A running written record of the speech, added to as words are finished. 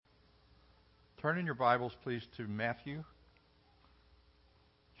Turn in your Bibles, please, to Matthew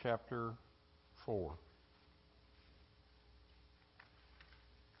chapter 4.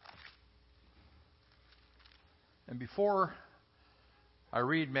 And before I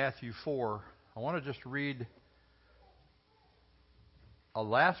read Matthew 4, I want to just read a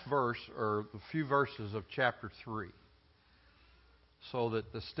last verse, or a few verses of chapter 3, so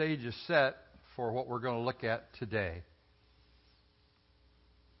that the stage is set for what we're going to look at today.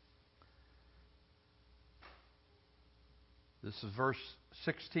 This is verse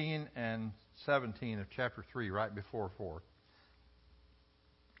 16 and 17 of chapter 3, right before 4.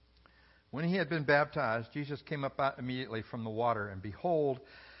 When he had been baptized, Jesus came up out immediately from the water, and behold,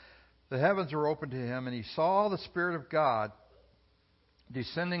 the heavens were opened to him, and he saw the Spirit of God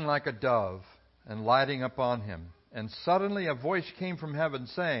descending like a dove and lighting upon him. And suddenly a voice came from heaven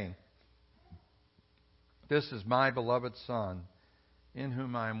saying, "This is my beloved Son, in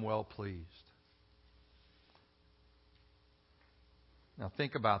whom I am well pleased." Now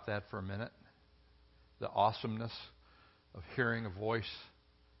think about that for a minute. The awesomeness of hearing a voice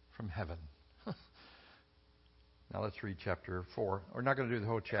from heaven. Now let's read chapter 4. We're not going to do the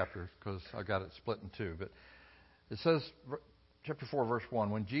whole chapter because I've got it split in two. But it says, chapter 4, verse 1,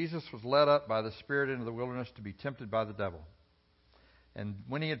 when Jesus was led up by the Spirit into the wilderness to be tempted by the devil. And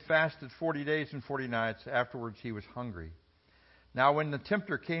when he had fasted 40 days and 40 nights, afterwards he was hungry. Now when the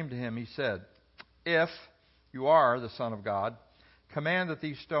tempter came to him, he said, "If you are the Son of God, command that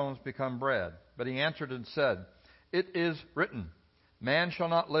these stones become bread." But he answered and said, "It is written, man shall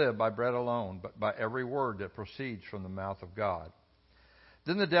not live by bread alone, but by every word that proceeds from the mouth of God."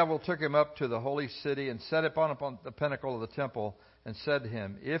 Then the devil took him up to the holy city and set him upon the pinnacle of the temple and said to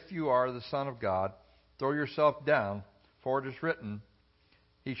him, "If you are the Son of God, throw yourself down, for it is written,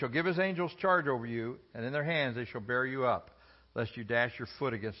 he shall give his angels charge over you, and in their hands they shall bear you up, lest you dash your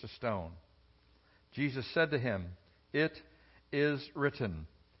foot against a stone." Jesus said to him, "It is written,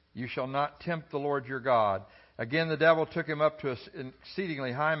 you shall not tempt the Lord your God." Again the devil took him up to an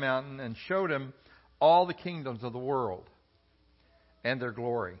exceedingly high mountain and showed him all the kingdoms of the world and their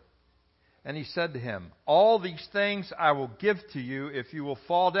glory. And he said to him, "All these things I will give to you if you will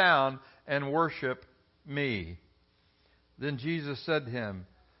fall down and worship me." Then Jesus said to him,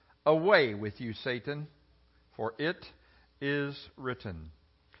 "Away with you, Satan, for it is written,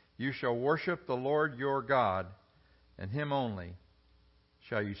 you shall worship the Lord your God, and him only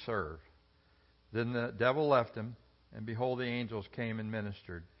shall you serve." Then the devil left him, and behold, the angels came and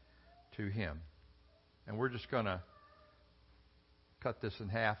ministered to him. And we're just going to cut this in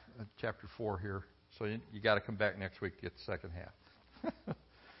half, chapter 4 here. So you got to come back next week to get the second half.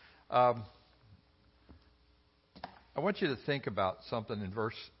 I want you to think about something in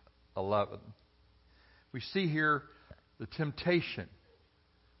verse 11. We see here the temptation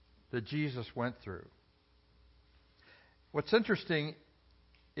that Jesus went through. What's interesting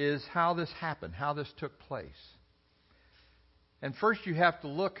is how this happened, how this took place. And first you have to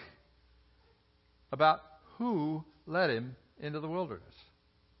look about who led him into the wilderness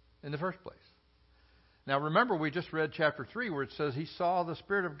in the first place. Now remember, we just read chapter 3 where it says he saw the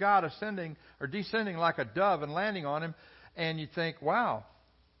Spirit of God ascending or descending like a dove and landing on him. And you think, wow,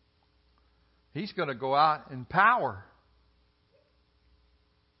 he's going to go out in power.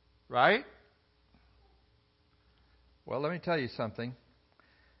 Right? Well, let me tell you something.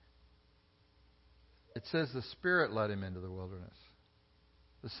 It says the Spirit led him into the wilderness.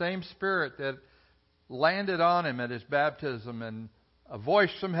 The same Spirit that landed on him at his baptism, and a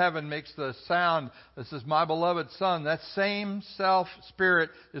voice from heaven makes the sound, "This is my beloved Son." That same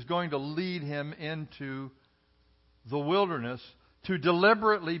self-Spirit is going to lead him into the wilderness to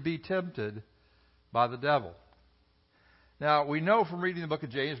deliberately be tempted by the devil. Now, we know from reading the book of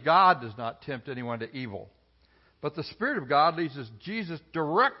James, God does not tempt anyone to evil. But the Spirit of God leads Jesus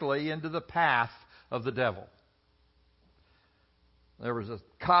directly into the path of the devil. There was a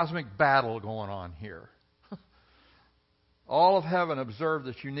cosmic battle going on here. All of heaven observed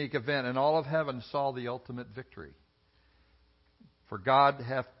this unique event, and all of heaven saw the ultimate victory. For God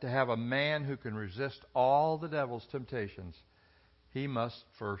to have a man who can resist all the devil's temptations, he must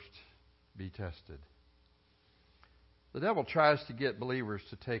first be tested. The devil tries to get believers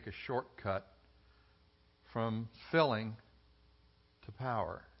to take a shortcut from filling to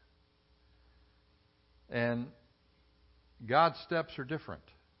power. And God's steps are different.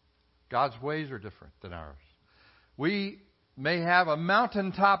 God's ways are different than ours. We may have a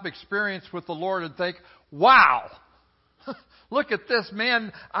mountaintop experience with the Lord and think, wow, look at this,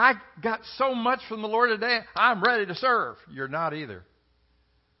 man. I got so much from the Lord today. I'm ready to serve. You're not either.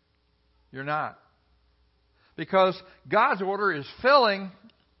 You're not. Because God's order is filling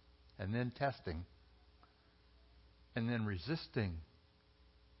and then testing, and then resisting,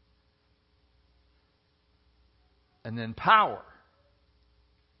 and then power,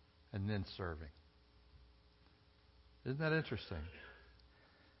 and then serving. Isn't that interesting?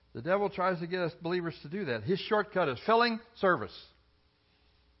 The devil tries to get us believers to do that. His shortcut is filling, service.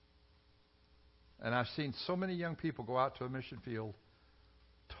 And I've seen so many young people go out to a mission field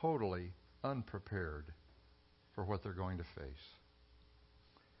totally unprepared for what they're going to face.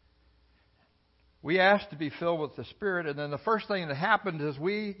 We ask to be filled with the Spirit, and then the first thing that happens is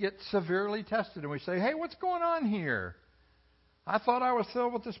we get severely tested, and we say, hey, what's going on here? I thought I was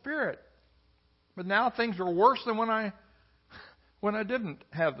filled with the Spirit. But now things are worse than when I didn't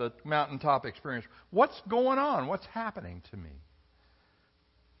have the mountaintop experience. What's going on? What's happening to me?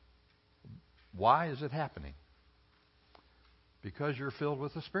 Why is it happening? Because you're filled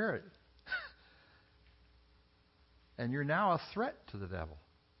with the Spirit. And you're now a threat to the devil.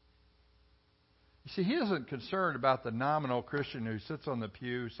 You see, he isn't concerned about the nominal Christian who sits on the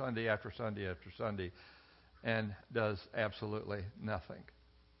pew Sunday after Sunday after Sunday and does absolutely nothing.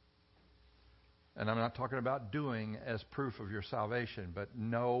 And I'm not talking about doing as proof of your salvation, but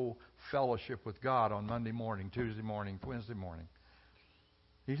no fellowship with God on Monday morning, Tuesday morning, Wednesday morning.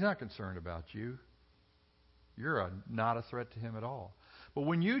 He's not concerned about you. You're not a threat to him at all. But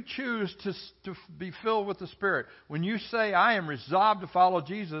when you choose to be filled with the Spirit, when you say, I am resolved to follow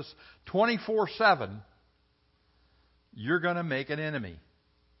Jesus 24/7, you're going to make an enemy.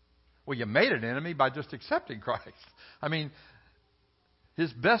 Well, you made an enemy by just accepting Christ. I mean,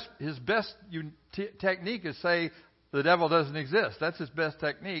 his best technique is say the devil doesn't exist. That's his best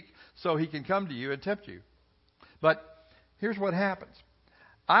technique, so he can come to you and tempt you. But here's what happens.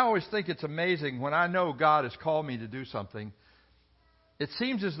 I always think it's amazing when I know God has called me to do something. It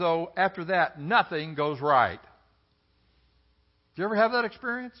seems as though after that, nothing goes right. Do you ever have that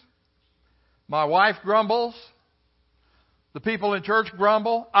experience? My wife grumbles. The people in church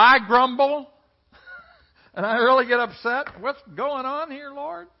grumble. I grumble. And I really get upset. What's going on here,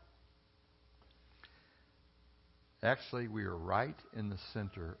 Lord? Actually, we are right in the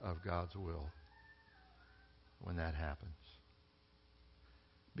center of God's will when that happens.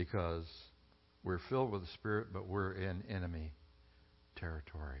 Because we're filled with the Spirit, but we're in enemy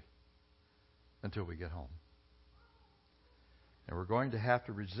territory until we get home. And we're going to have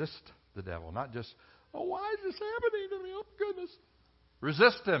to resist the devil. Not just, oh, why is this happening to me? Oh, goodness.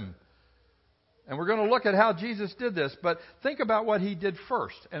 Resist him. And we're going to look at how Jesus did this. But think about what he did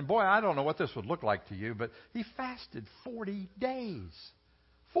first. And boy, I don't know what this would look like to you, but he fasted 40 days.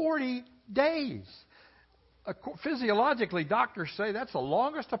 40 days. Physiologically, doctors say that's the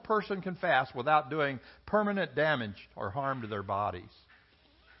longest a person can fast without doing permanent damage or harm to their bodies.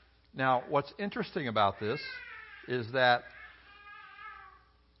 Now, what's interesting about this is that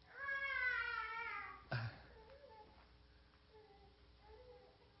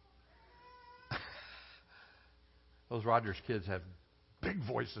those Rogers kids have big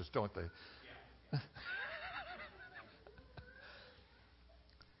voices, don't they? Yeah.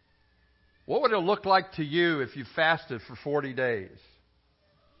 What would it look like to you if you fasted for 40 days?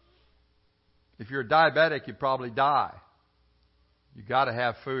 If you're a diabetic, you'd probably die. You've got to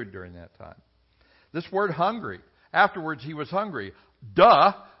have food during that time. This word hungry. Afterwards, he was hungry.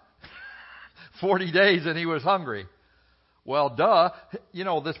 Duh. 40 days and he was hungry. Well, duh. You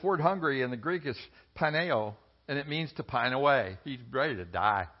know, this word hungry in the Greek is pineo, and it means to pine away. He's ready to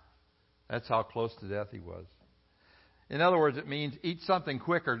die. That's how close to death he was. In other words, it means eat something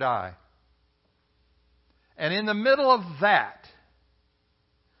quick or die. And in the middle of that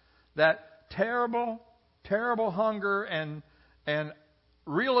terrible, terrible hunger and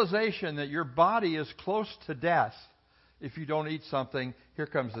realization that your body is close to death if you don't eat something, here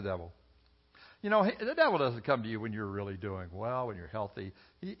comes the devil. You know, the devil doesn't come to you when you're really doing well, when you're healthy.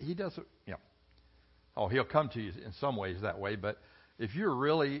 He doesn't, you know. Oh, he'll come to you in some ways that way, but if you're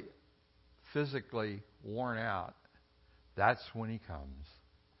really physically worn out, that's when he comes.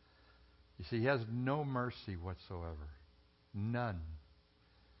 You see, he has no mercy whatsoever. None.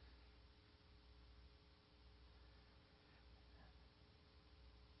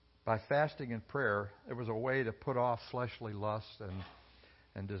 By fasting and prayer, it was a way to put off fleshly lusts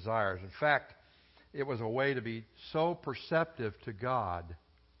and desires. In fact, it was a way to be so perceptive to God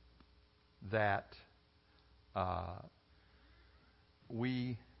that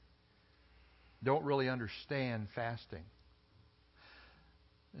we don't really understand fasting.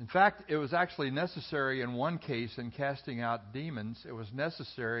 In fact, it was actually necessary in one case in casting out demons. It was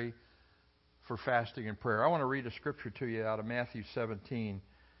necessary for fasting and prayer. I want to read a scripture to you out of Matthew 17,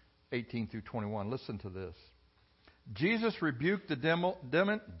 18 through 21. Listen to this. Jesus rebuked the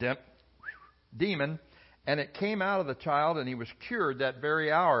demon, and it came out of the child, and he was cured that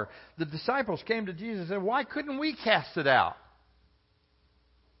very hour. The disciples came to Jesus and said, "Why couldn't we cast it out?"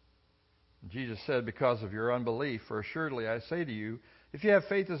 Jesus said, "Because of your unbelief. For assuredly I say to you, if you have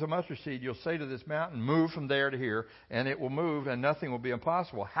faith as a mustard seed, you'll say to this mountain, 'Move from there to here,' and it will move, and nothing will be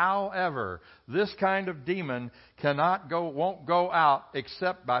impossible. However, this kind of demon won't go out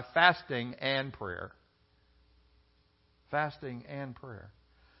except by fasting and prayer." Fasting and prayer.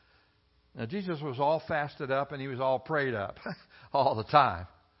 Now, Jesus was all fasted up and he was all prayed up all the time.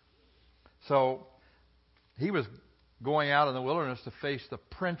 So, he was going out in the wilderness to face the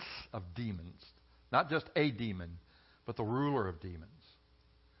prince of demons. Not just a demon, but the ruler of demons.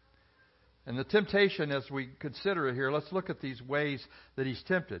 And the temptation, as we consider it here, let's look at these ways that he's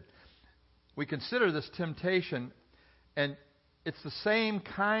tempted. We consider this temptation, and it's the same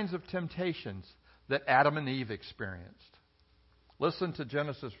kinds of temptations that Adam and Eve experienced. Listen to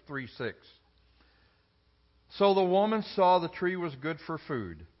Genesis 3:6. So the woman saw the tree was good for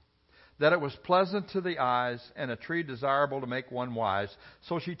food, that it was pleasant to the eyes, and a tree desirable to make one wise.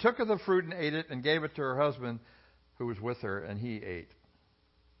 So she took of the fruit and ate it, and gave it to her husband who was with her, and he ate.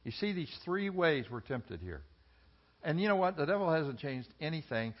 You see, these three ways we're tempted here. And you know what? The devil hasn't changed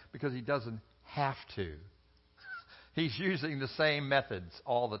anything because he doesn't have to. He's using the same methods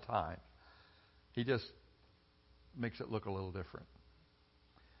all the time. He just makes it look a little different.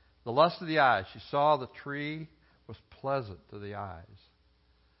 The lust of the eyes. She saw the tree was pleasant to the eyes.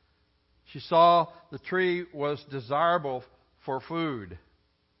 She saw the tree was desirable for food.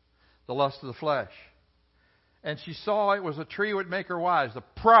 The lust of the flesh. And she saw it was a tree that would make her wise. The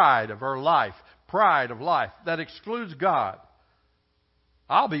pride of her life. Pride of life. That excludes God.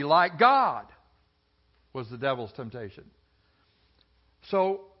 I'll be like God, was the devil's temptation.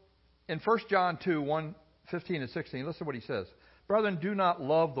 So, in 1 John 2, 1:15 and 16, listen to what he says. Brethren, do not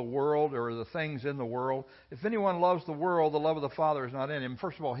love the world or the things in the world. If anyone loves the world, the love of the Father is not in him.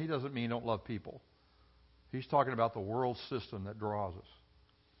 First of all, he doesn't mean don't love people. He's talking about the world system that draws us.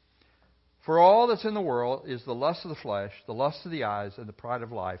 For all that's in the world is the lust of the flesh, the lust of the eyes, and the pride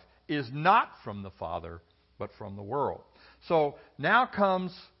of life, is not from the Father, but from the world. So now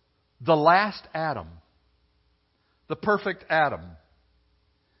comes the last Adam, the perfect Adam.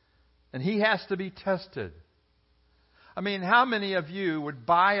 And he has to be tested. I mean, how many of you would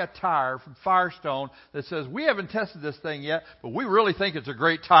buy a tire from Firestone that says, "We haven't tested this thing yet, but we really think it's a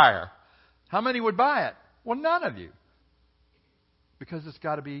great tire"? How many would buy it? Well, none of you. Because it's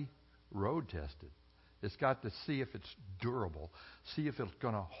got to be road tested. It's got to see if it's durable. See if it's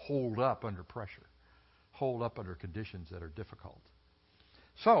going to hold up under pressure. Hold up under conditions that are difficult.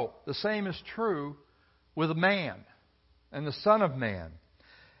 So, the same is true with man and the Son of Man.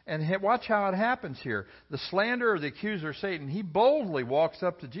 And watch how it happens here. The slanderer, the accuser, Satan, he boldly walks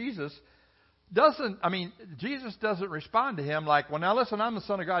up to Jesus. Jesus doesn't respond to him like, "Well, now listen, I'm the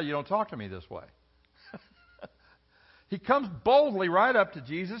Son of God. You don't talk to me this way." He comes boldly right up to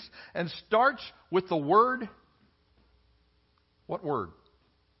Jesus and starts with the word. What word?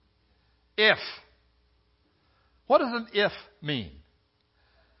 If. What does an if mean?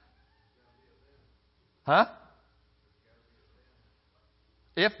 Huh?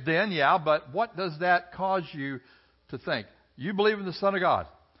 If then, yeah, but what does that cause you to think? You believe in the Son of God.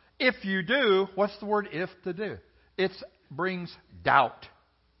 If you do, what's the word if to do? It brings doubt.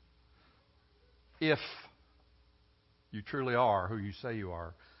 If you truly are who you say you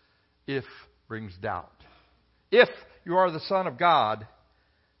are, if brings doubt. If you are the Son of God,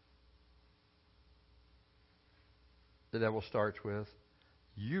 the devil starts with,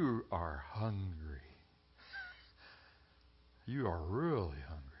 "You are hungry. You are really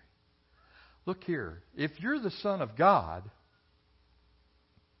hungry. Look here. If you're the Son of God,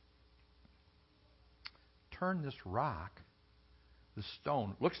 turn this rock, this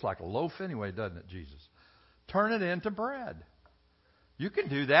stone, looks like a loaf anyway, doesn't it, Jesus? Turn it into bread. You can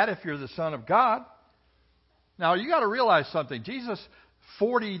do that if you're the Son of God." Now, you got to realize something. Jesus'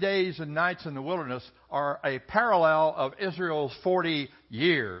 40 days and nights in the wilderness are a parallel of Israel's 40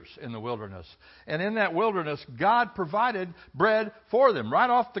 years in the wilderness. And in that wilderness, God provided bread for them right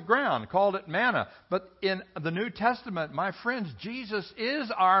off the ground, called it manna. But in the New Testament, my friends, Jesus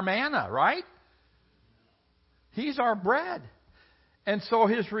is our manna, right? He's our bread. And so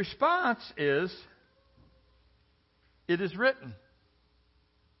his response is, "It is written."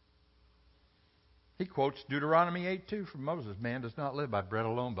 He quotes Deuteronomy 8:2 from Moses. "Man does not live by bread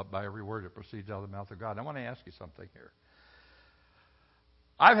alone, but by every word that proceeds out of the mouth of God." I want to ask you something here.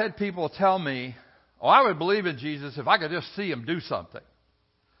 I've had people tell me, "Oh, I would believe in Jesus if I could just see him do something."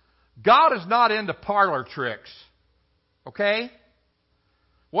 God is not into parlor tricks. Okay?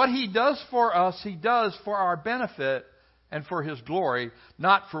 What He does for us, He does for our benefit and for His glory,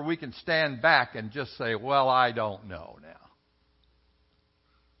 not for we can stand back and just say, well, I don't know now.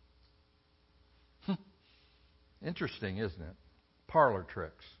 Interesting, isn't it? Parlor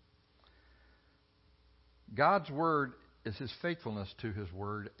tricks. God's Word is His faithfulness to His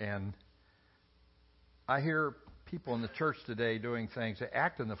Word, and I hear people in the church today doing things, they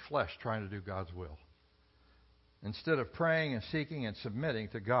act in the flesh trying to do God's will. Instead of praying and seeking and submitting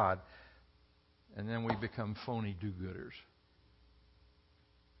to God, and then we become phony do-gooders,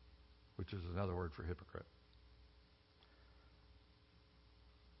 which is another word for hypocrite.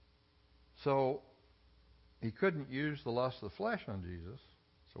 So, He couldn't use the lust of the flesh on Jesus,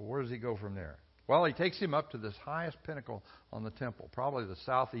 so where does He go from there? Well, He takes Him up to this highest pinnacle on the temple, probably the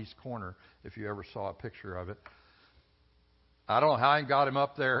southeast corner, if you ever saw a picture of it. I don't know how He got Him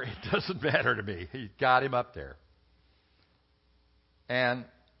up there. It doesn't matter to me. He got Him up there. And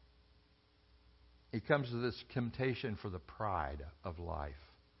He comes to this temptation for the pride of life.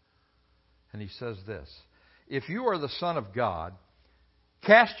 And He says this, if you are the Son of God,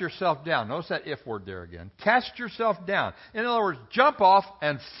 cast yourself down. Notice that if word there again. Cast yourself down. In other words, jump off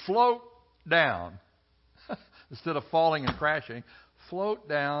and float down. Instead of falling and crashing, float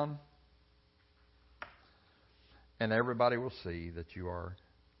down. And everybody will see that you are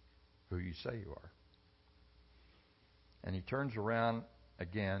who you say you are. And He turns around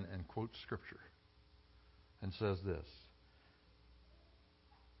again and quotes Scripture and says this.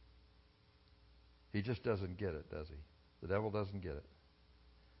 He just doesn't get it, does he? The devil doesn't get it.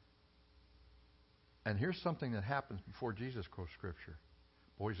 And here's something that happens before Jesus quotes Scripture.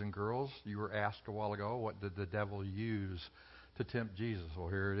 Boys and girls, you were asked a while ago, what did the devil use to tempt Jesus? Well,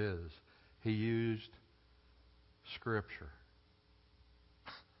 here it is. He used Scripture.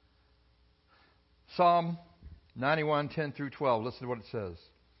 Psalm 91, 10 through 12. Listen to what it says.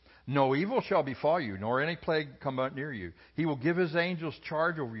 No evil shall befall you, nor any plague come near you. He will give His angels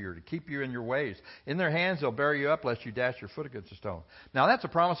charge over you to keep you in your ways. In their hands they'll bear you up, lest you dash your foot against a stone. Now that's a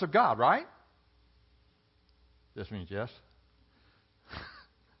promise of God, right? This means yes.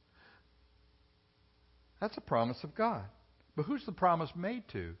 That's a promise of God. But who's the promise made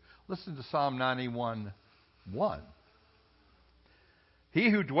to? Listen to Psalm 91, 1. He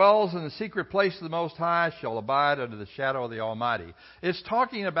who dwells in the secret place of the Most High shall abide under the shadow of the Almighty. It's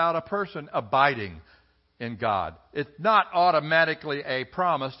talking about a person abiding in God. It's not automatically a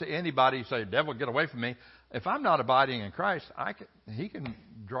promise to anybody who say, devil, get away from me. If I'm not abiding in Christ, He can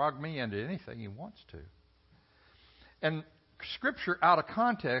drag me into anything He wants to. And Scripture out of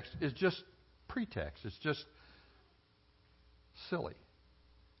context is just pretext. It's just silly.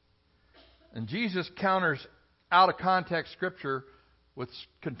 And Jesus counters out of context Scripture with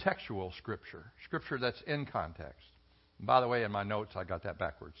contextual Scripture. Scripture that's in context. And by the way, in my notes, I got that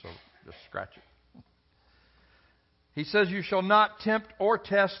backwards, so just scratch it. He says, you shall not tempt or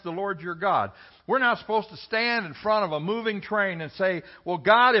test the Lord your God. We're not supposed to stand in front of a moving train and say, well,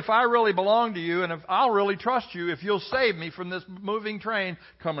 God, if I really belong to you and if I'll really trust you, if you'll save me from this moving train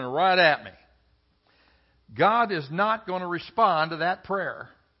coming right at me. God is not going to respond to that prayer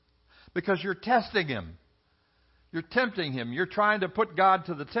because you're testing Him. You're tempting Him. You're trying to put God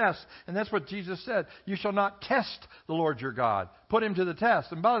to the test. And that's what Jesus said. You shall not test the Lord your God. Put Him to the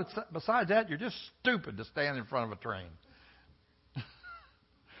test. And besides that, you're just stupid to stand in front of a train.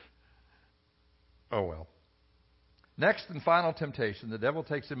 Oh well. Next and final temptation, the devil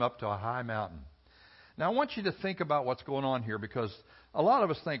takes him up to a high mountain. Now I want you to think about what's going on here because a lot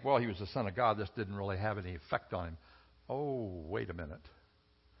of us think, well, He was the Son of God. This didn't really have any effect on Him. Oh, wait a minute.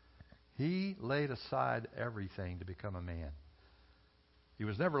 He laid aside everything to become a man. He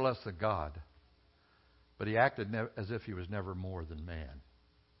was never less than God, but He acted as if He was never more than man.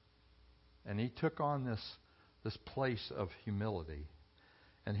 And He took on this place of humility.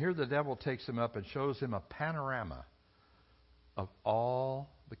 And here the devil takes Him up and shows Him a panorama of all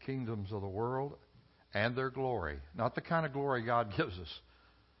the kingdoms of the world and their glory. Not the kind of glory God gives us.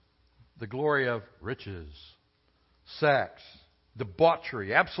 The glory of riches, sex,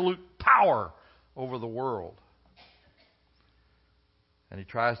 debauchery, absolute power over the world. And He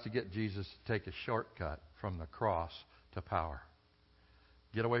tries to get Jesus to take a shortcut from the cross to power.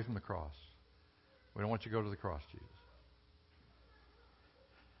 Get away from the cross. We don't want you to go to the cross, Jesus.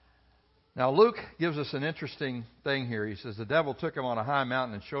 Now, Luke gives us an interesting thing here. He says, the devil took Him on a high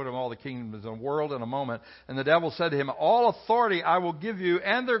mountain and showed Him all the kingdoms of the world in a moment. And the devil said to Him, all authority I will give you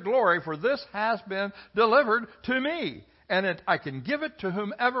and their glory, for this has been delivered to me. And I can give it to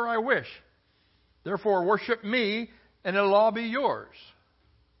whomever I wish. Therefore, worship me, and it'll all be yours.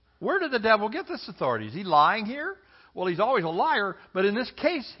 Where did the devil get this authority? Is he lying here? Well, he's always a liar, but in this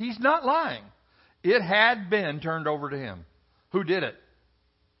case, he's not lying. It had been turned over to him. Who did it?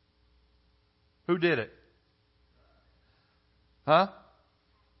 Who did it? Huh?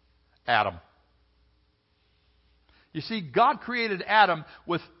 Adam. You see, God created Adam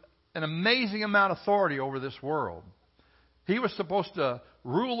with an amazing amount of authority over this world. He was supposed to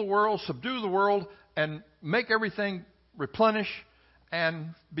rule the world, subdue the world, and make everything replenish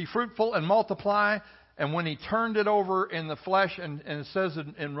and be fruitful and multiply. And when he turned it over in the flesh, and it says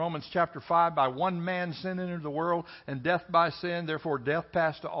in Romans chapter 5, by one man sin entered the world, and death by sin, therefore death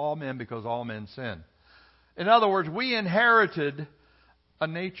passed to all men because all men sinned. In other words, we inherited a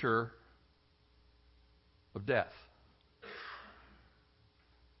nature of death.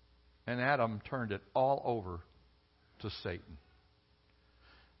 And Adam turned it all over to Satan.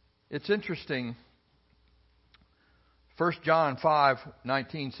 It's interesting. 1 John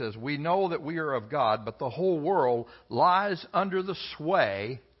 5:19 says, we know that we are of God, but the whole world lies under the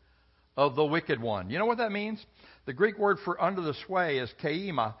sway of the wicked one. You know what that means? The Greek word for under the sway is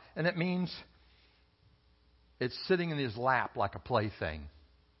keima, and it means it's sitting in his lap like a plaything.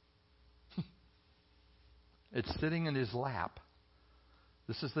 It's sitting in his lap.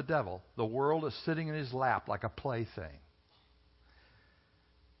 This is the devil. The world is sitting in his lap like a plaything.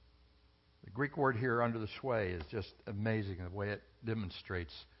 The Greek word here, under the sway, is just amazing the way it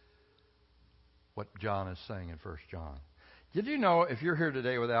demonstrates what John is saying in 1 John. Did you know if you're here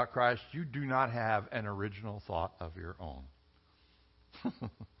today without Christ, you do not have an original thought of your own?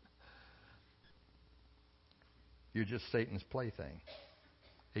 You're just Satan's plaything.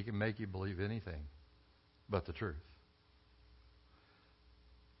 He can make you believe anything but the truth.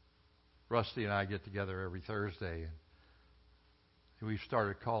 Rusty and I get together every Thursday, and we've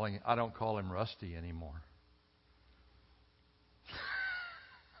started calling, I don't call him Rusty anymore.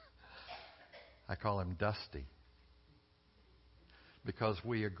 I call him Dusty. Because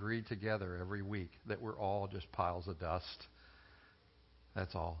we agree together every week that we're all just piles of dust.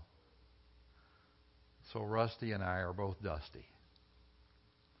 That's all. So Rusty and I are both dusty.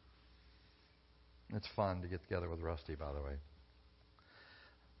 It's fun to get together with Rusty, by the way.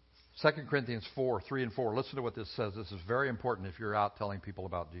 2 Corinthians 4:3-4. Listen to what this says. This is very important if you're out telling people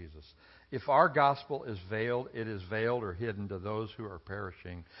about Jesus. If our gospel is veiled, it is veiled or hidden to those who are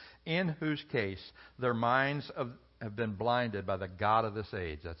perishing, in whose case their minds have been blinded by the god of this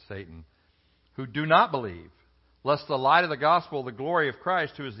age, that's Satan, who do not believe, lest the light of the gospel, the glory of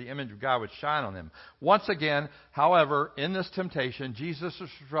Christ, who is the image of God, would shine on them. Once again, however, in this temptation, Jesus'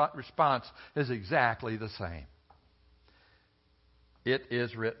 response is exactly the same. It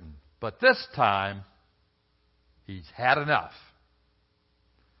is written. But this time, he's had enough.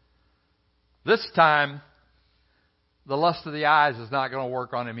 This time, the lust of the eyes is not going to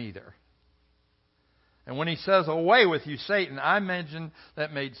work on him either. And when he says, away with you, Satan, I imagine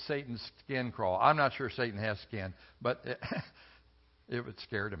that made Satan's skin crawl. I'm not sure Satan has skin, but it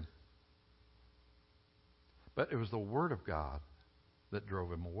scared him. But it was the Word of God that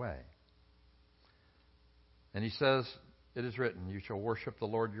drove him away. And he says, it is written, you shall worship the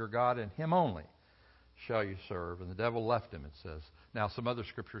Lord your God, and him only shall you serve. And the devil left him, it says. Now, some other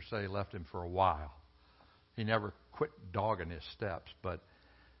scriptures say he left him for a while. He never quit dogging his steps, but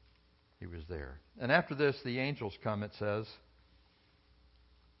he was there. And after this, the angels come, it says.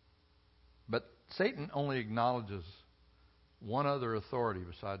 But Satan only acknowledges one other authority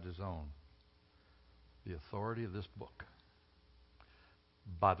besides his own. The authority of this book.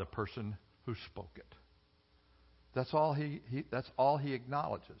 By the person who spoke it. That's all he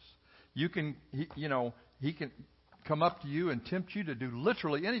acknowledges. He can come up to you and tempt you to do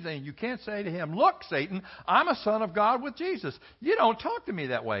literally anything. You can't say to him, look, Satan, I'm a son of God with Jesus. You don't talk to me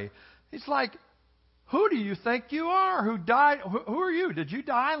that way. It's like, who do you think you are? Who died? Who are you? Did you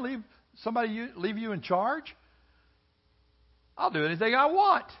die and leave you in charge? I'll do anything I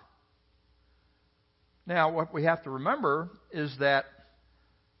want. Now, what we have to remember is that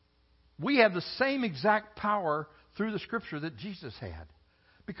we have the same exact power through the Scripture that Jesus had.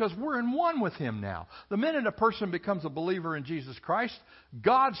 Because we're in one with Him now. The minute a person becomes a believer in Jesus Christ,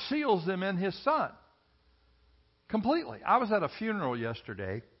 God seals them in His Son. Completely. I was at a funeral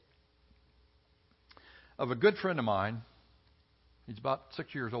yesterday of a good friend of mine. He's about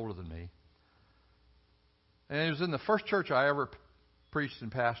 6 years older than me. And he was in the first church I ever preached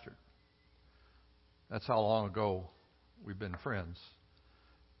and pastored. That's how long ago we've been friends.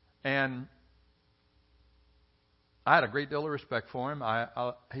 And I had a great deal of respect for him.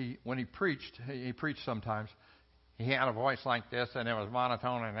 When he preached sometimes. He had a voice like this, and it was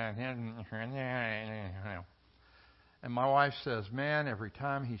monotone. And my wife says, man, every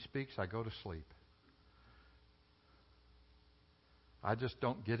time he speaks, I go to sleep. I just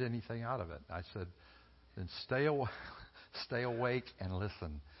don't get anything out of it. I said, then stay awake and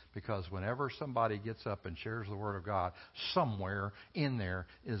listen. Because whenever somebody gets up and shares the Word of God, somewhere in there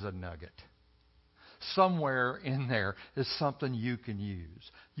is a nugget. Somewhere in there is something you can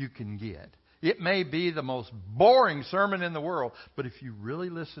use, you can get. It may be the most boring sermon in the world, but if you really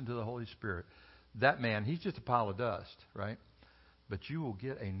listen to the Holy Spirit, that man, he's just a pile of dust, right? But you will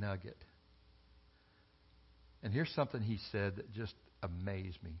get a nugget. And here's something he said that just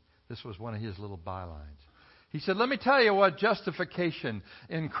amazed me. This was one of his little bylines. He said, let me tell you what justification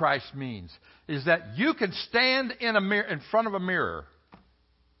in Christ means. Is that you can stand in front of a mirror.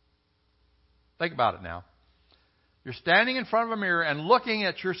 Think about it now. You're standing in front of a mirror and looking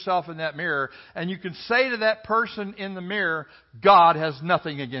at yourself in that mirror, and you can say to that person in the mirror, God has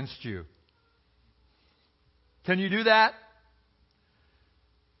nothing against you. Can you do that?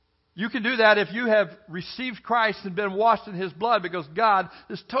 You can do that if you have received Christ and been washed in His blood, because God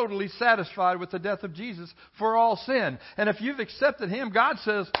is totally satisfied with the death of Jesus for all sin. And if you've accepted Him, God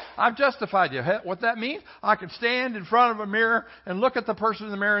says, I've justified you. What that means? I can stand in front of a mirror and look at the person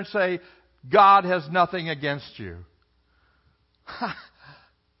in the mirror and say, God has nothing against you.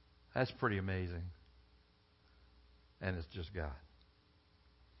 That's pretty amazing. And it's just God.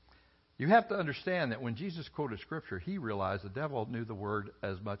 You have to understand that when Jesus quoted Scripture, He realized the devil knew the Word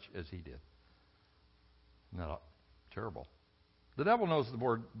as much as he did. No, terrible. The devil knows the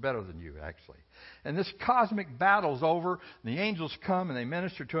Word better than you, actually. And this cosmic battle's over. And the angels come and they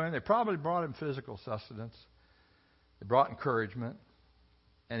minister to him. They probably brought him physical sustenance. They brought encouragement.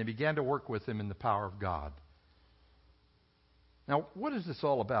 And he began to work with him in the power of God. Now, what is this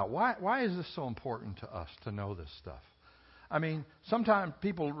all about? Why is this so important to us to know this stuff? I mean, sometimes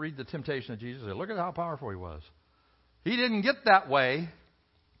people read the temptation of Jesus and say, look at how powerful He was. He didn't get that way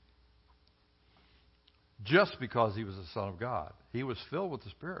just because He was the Son of God. He was filled with the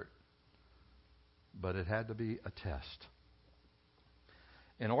Spirit. But it had to be a test.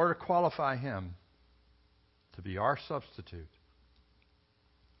 In order to qualify Him to be our substitute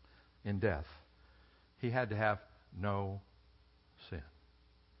in death, He had to have no sin.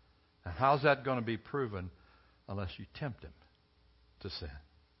 Now, how's that going to be proven unless you tempt Him to sin?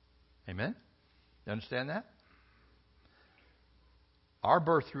 Amen? You understand that? Our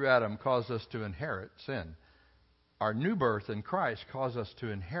birth through Adam caused us to inherit sin. Our new birth in Christ caused us to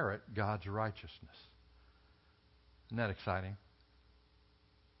inherit God's righteousness. Isn't that exciting?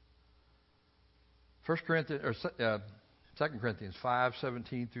 2 Corinthians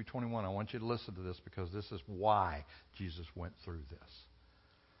 5:17 through 21. I want you to listen to this, because this is why Jesus went through this.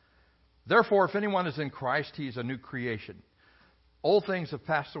 Therefore, if anyone is in Christ, he is a new creation. Old things have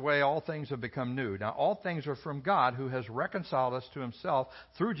passed away, all things have become new. Now, all things are from God, who has reconciled us to Himself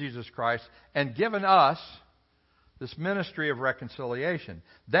through Jesus Christ and given us this ministry of reconciliation.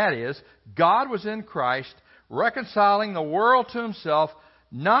 That is, God was in Christ, reconciling the world to Himself,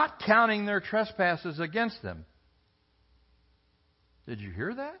 not counting their trespasses against them. Did you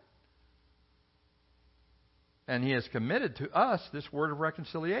hear that? And He has committed to us this word of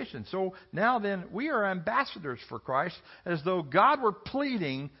reconciliation. So now then, we are ambassadors for Christ, as though God were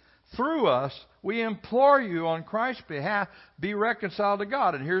pleading through us. We implore you on Christ's behalf, be reconciled to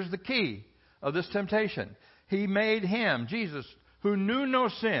God. And here's the key of this temptation. He made Him, Jesus, who knew no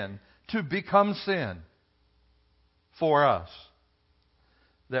sin, to become sin for us,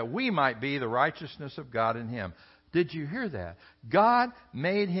 that we might be the righteousness of God in Him. Did you hear that? God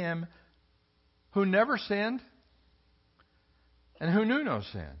made Him who never sinned and who knew no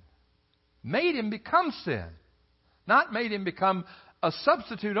sin. Made Him become sin. Not made Him become a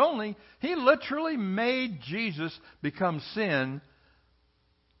substitute only. He literally made Jesus become sin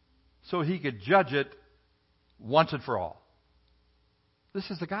so He could judge it once and for all. This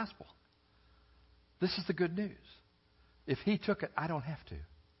is the gospel. This is the good news. If He took it, I don't have to.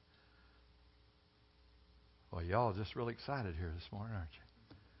 Well, y'all are just really excited here this morning, aren't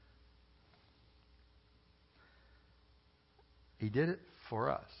you? He did it for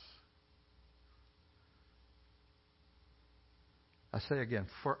us. I say again,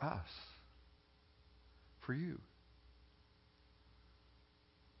 for us. For you.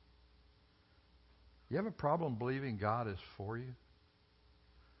 You have a problem believing God is for you?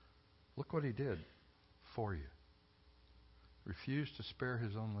 Look what He did for you. Refused to spare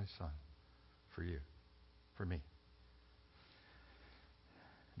His only Son for you, for me.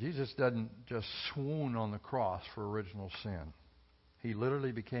 Jesus doesn't just swoon on the cross for original sin. He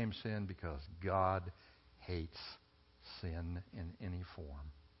literally became sin because God hates sin in any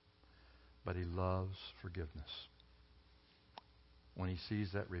form. But He loves forgiveness. When He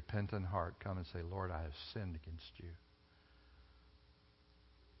sees that repentant heart come and say, Lord, I have sinned against you.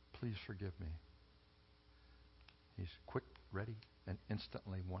 please forgive me. He's quick, ready, and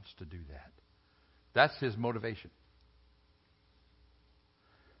instantly wants to do that. That's his motivation.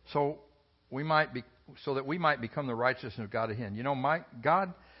 So that we might become the righteousness of God in him. You know,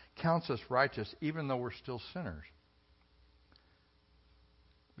 God counts us righteous even though we're still sinners,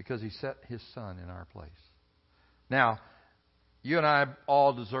 because he set his Son in our place. Now, you and I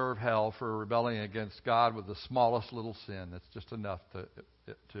all deserve hell for rebelling against God with the smallest little sin. That's just enough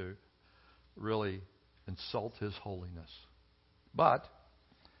to really insult his holiness. But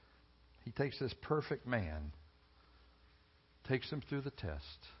he takes this perfect man, takes him through the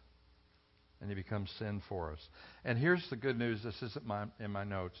test, and he becomes sin for us. And here's the good news. This isn't in my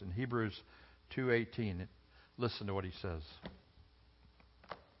notes. In Hebrews 2:18, listen to what he says.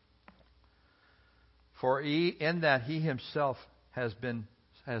 For in that he himself has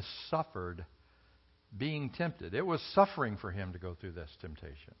suffered being tempted. It was suffering for him to go through this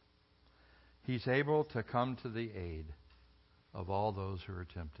temptation. He's able to come to the aid of all those who are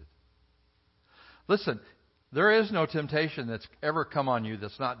tempted. Listen, there is no temptation that's ever come on you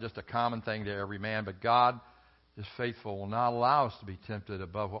that's not just a common thing to every man, but God is faithful, will not allow us to be tempted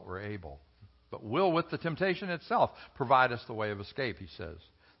above what we're able, but will, with the temptation itself, provide us the way of escape, he says.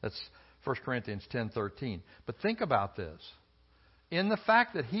 That's 1 Corinthians 10:13. But think about this. In the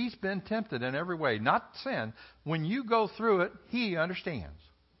fact that he's been tempted in every way, not sin, when you go through it, he understands.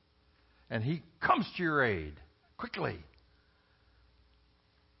 And he comes to your aid quickly.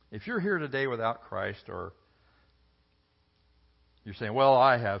 If you're here today without Christ, or you're saying, well,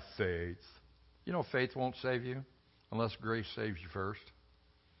 I have faith. You know, faith won't save you unless grace saves you first.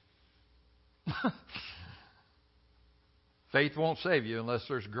 Faith won't save you unless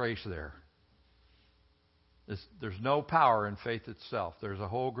there's grace there. There's no power in faith itself. There's a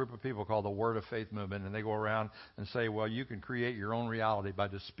whole group of people called the Word of Faith movement, and they go around and say, well, you can create your own reality by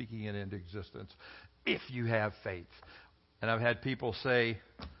just speaking it into existence if you have faith. And I've had people say,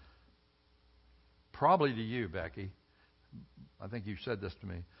 probably to you, Becky, I think you said this to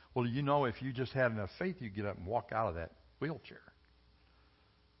me, well, you know, if you just had enough faith, you'd get up and walk out of that wheelchair.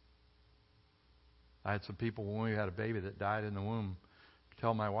 I had some people when we had a baby that died in the womb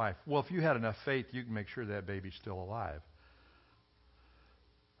tell my wife, well, if you had enough faith, you can make sure that baby's still alive.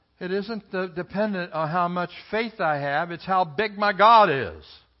 It isn't dependent on how much faith I have. It's how big my God is.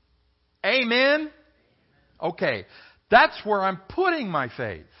 Amen? Okay. That's where I'm putting my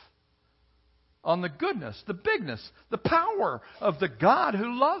faith. On the goodness, the bigness, the power of the God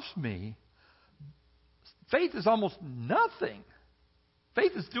who loves me. Faith is almost nothing.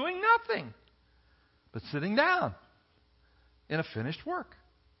 Faith is doing nothing but sitting down in a finished work.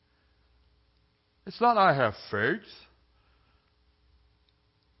 It's not I have faith.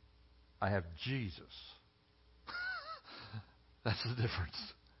 I have Jesus. That's the difference.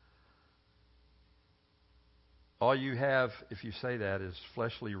 All you have, if you say that, is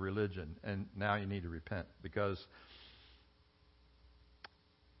fleshly religion, and now you need to repent, because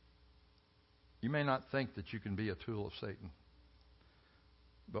you may not think that you can be a tool of Satan,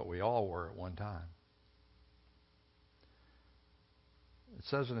 but we all were at one time. It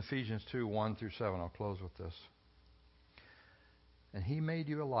says in Ephesians 2:1-7, I'll close with this. And he made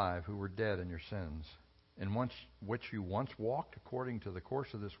you alive who were dead in your sins, in which you once walked according to the course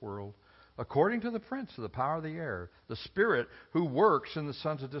of this world, according to the prince of the power of the air, the spirit who works in the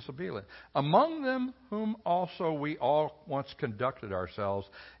sons of disobedience, among them whom also we all once conducted ourselves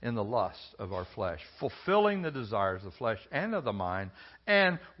in the lusts of our flesh, fulfilling the desires of the flesh and of the mind,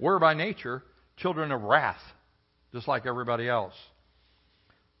 and were by nature children of wrath, just like everybody else.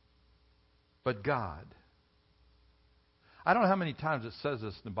 But God. I don't know how many times it says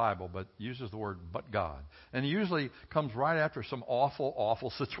this in the Bible, but it uses the word but God. And it usually comes right after some awful,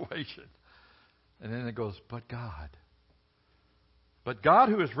 awful situation. And then it goes, but God. But God,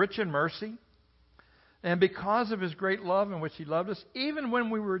 who is rich in mercy, and because of his great love in which he loved us, even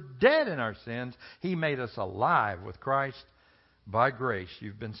when we were dead in our sins, he made us alive with Christ. By grace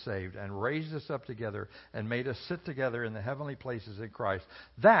you've been saved, and raised us up together and made us sit together in the heavenly places in Christ,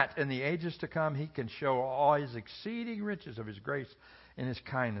 that in the ages to come he can show all his exceeding riches of his grace and his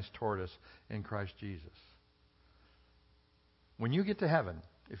kindness toward us in Christ Jesus. When you get to heaven,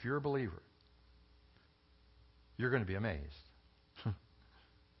 if you're a believer, you're going to be amazed.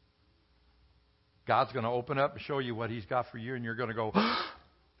 God's going to open up and show you what he's got for you, and you're going to go,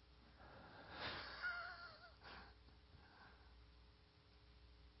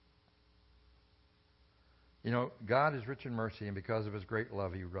 you know, God is rich in mercy, and because of his great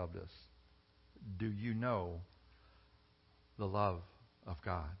love, he loved us. Do you know the love of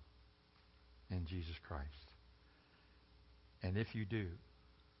God in Jesus Christ? And if you do,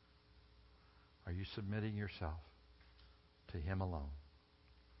 Are you submitting yourself to Him alone?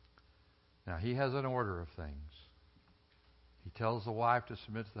 Now, He has an order of things. He tells the wife to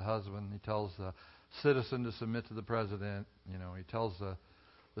submit to the husband. He tells the citizen to submit to the president. He tells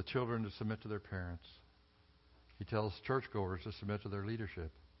the children to submit to their parents. He tells churchgoers to submit to their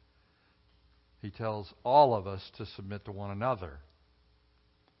leadership. He tells all of us to submit to one another.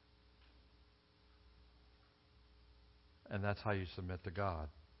 And that's how you submit to God.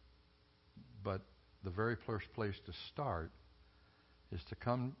 But the very first place to start is to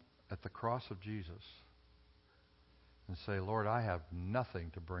come at the cross of Jesus and say, Lord, I have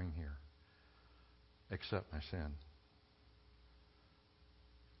nothing to bring here except my sin.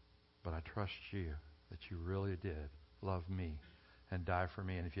 But I trust you that you really did love me and die for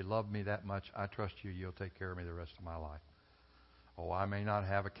me. And if you love me that much, I trust you'll take care of me the rest of my life. Oh, I may not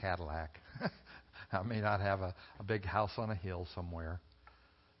have a Cadillac. I may not have a big house on a hill somewhere.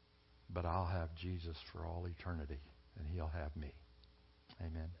 But I'll have Jesus for all eternity, and He'll have me.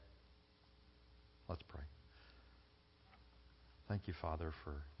 Amen. Let's pray. Thank you, Father,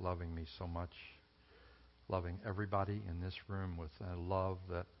 for loving me so much, loving everybody in this room with a love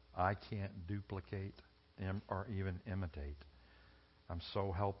that I can't duplicate or even imitate. I'm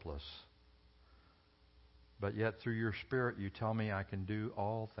so helpless. But yet, through your Spirit, you tell me I can do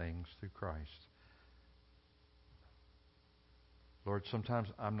all things through Christ. Lord, sometimes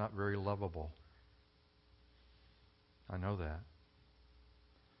I'm not very lovable. I know that.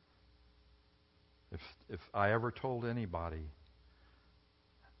 If I ever told anybody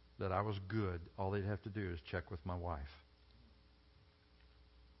that I was good, all they'd have to do is check with my wife.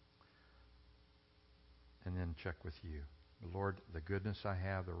 And then check with you. Lord, the goodness I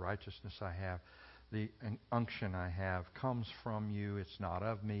have, the righteousness I have, the unction I have comes from you. It's not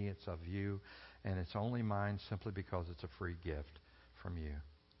of me, it's of you. And it's only mine simply because it's a free gift from you.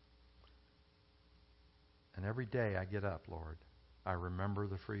 And every day I get up, Lord, I remember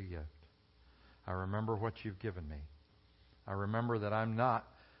the free gift. I remember what you've given me. I remember that I'm not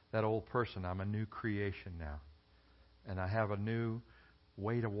that old person. I'm a new creation now. And I have a new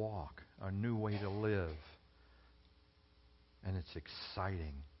way to walk, a new way to live. And it's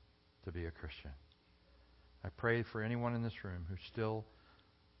exciting to be a Christian. I pray for anyone in this room who's still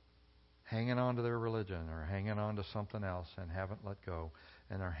hanging on to their religion or hanging on to something else and haven't let go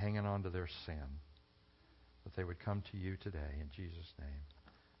and are hanging on to their sin, that they would come to you today. In Jesus' name,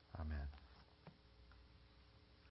 amen.